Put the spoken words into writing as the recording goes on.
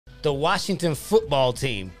the Washington football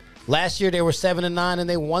team. Last year they were 7-9 and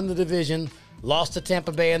they won the division, lost to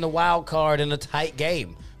Tampa Bay in the wild card in a tight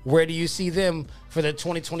game. Where do you see them for the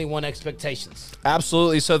 2021 expectations?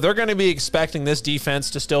 Absolutely. So they're going to be expecting this defense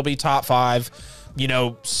to still be top 5. You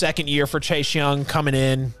know, second year for Chase Young coming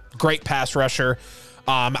in, great pass rusher.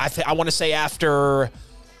 I want to say after,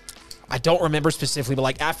 I don't remember specifically, but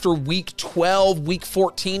like after week 12, week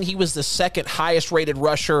 14, he was the second highest rated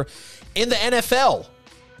rusher in the NFL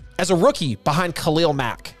as a rookie behind Khalil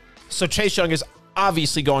Mack. So Chase Young is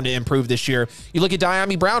obviously going to improve this year. You look at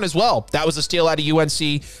Dyami Brown as well. That was a steal out of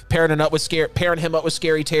UNC, pairing him up with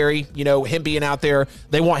Scary Terry. You know, him being out there,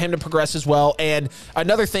 they want him to progress as well. And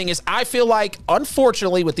another thing is, I feel like,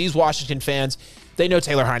 unfortunately, with these Washington fans, they know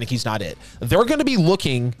Taylor Heineke's not it. They're going to be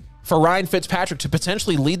looking for Ryan Fitzpatrick to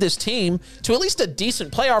potentially lead this team to at least a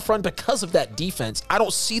decent playoff run because of that defense. I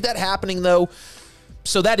don't see that happening, though.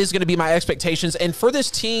 So that is going to be my expectations. And for this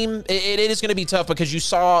team, it is going to be tough because you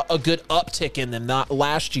saw a good uptick in them not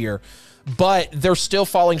last year, but they're still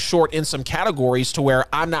falling short in some categories to where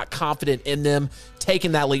I'm not confident in them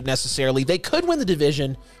taking that leap necessarily. They could win the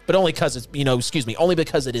division, but only because it's, only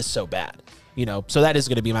because it is so bad, So that is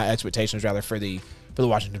going to be my expectations rather for the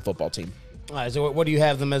Washington football team. All right, so what do you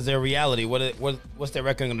have them as their reality? What's their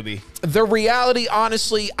record going to be? The reality,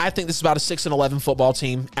 honestly, I think this is about a 6-11 football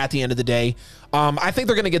team at the end of the day. I think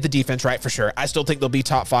they're going to get the defense right for sure. I still think they'll be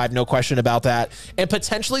top 5, no question about that. And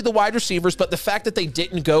potentially the wide receivers, but the fact that they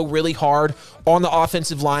didn't go really hard on the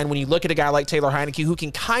offensive line, when you look at a guy like Taylor Heinicke who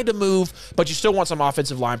can kind of move, but you still want some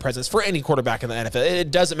offensive line presence for any quarterback in the NFL.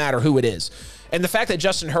 It doesn't matter who it is. And the fact that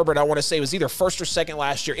Justin Herbert, I want to say, was either first or second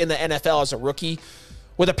last year in the NFL as a rookie,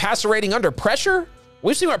 with a passer rating under pressure,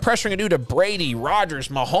 we've seen what pressure can do to Brady, Rodgers,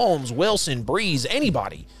 Mahomes, Wilson, Breeze,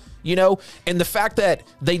 anybody, And the fact that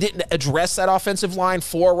they didn't address that offensive line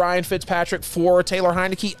for Ryan Fitzpatrick, for Taylor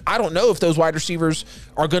Heinicke, I don't know if those wide receivers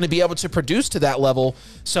are going to be able to produce to that level.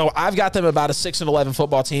 So I've got them about a 6-11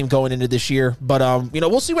 football team going into this year. But,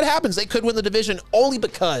 we'll see what happens. They could win the division only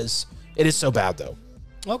because it is so bad, though.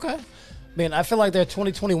 Okay. Man, I feel like their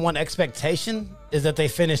 2021 expectation is that they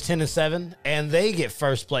finish 10-7 and they get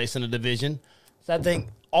first place in the division. So I think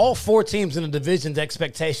all 4 teams in the division's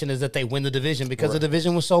expectation is that they win the division because the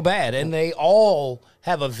division was so bad, and they all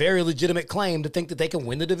have a very legitimate claim to think that they can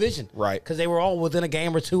win the division. Right. Because they were all within a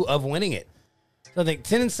game or two of winning it. So I think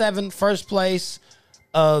 10-7, first place,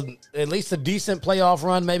 at least a decent playoff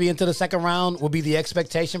run, maybe into the second round, will be the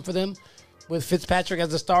expectation for them with Fitzpatrick as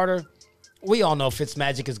the starter. We all know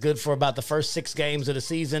Fitzmagic is good for about the first 6 games of the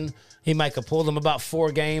season. He might could pull them about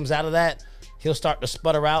 4 games out of that. He'll start to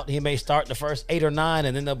sputter out. He may start the first 8 or 9,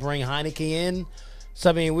 and then they'll bring Heinicke in. So,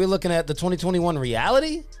 I mean, we're looking at the 2021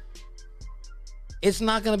 reality. It's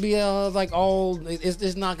not going to be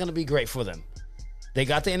it's not going to be great for them. They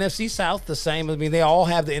got the NFC South the same. I mean, they all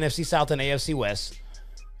have the NFC South and AFC West.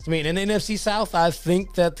 I mean, in the NFC South, I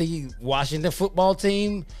think that the Washington football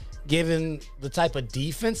team, given the type of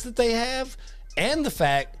defense that they have and the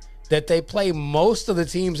fact that they play most of the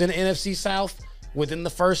teams in the NFC South within the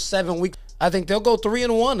first 7 weeks, I think they'll go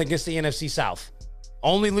 3-1 against the NFC South,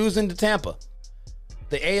 only losing to Tampa.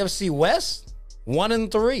 The AFC West,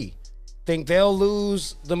 1-3. Think they'll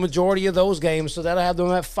lose the majority of those games, so that'll have them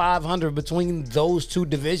at 500 between those 2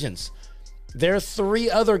 divisions. Their 3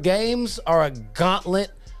 other games are a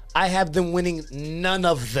gauntlet. I have them winning none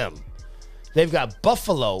of them. They've got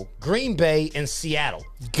Buffalo, Green Bay, and Seattle.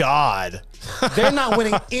 God. They're not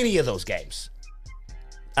winning any of those games.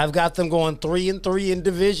 I've got them going 3-3 in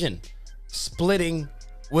division, splitting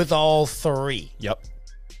with all 3. Yep.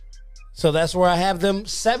 So that's where I have them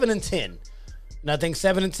 7-10. And I think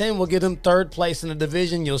 7-10 will give them 3rd place in the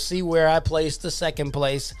division. You'll see where I place the 2nd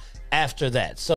place after that. So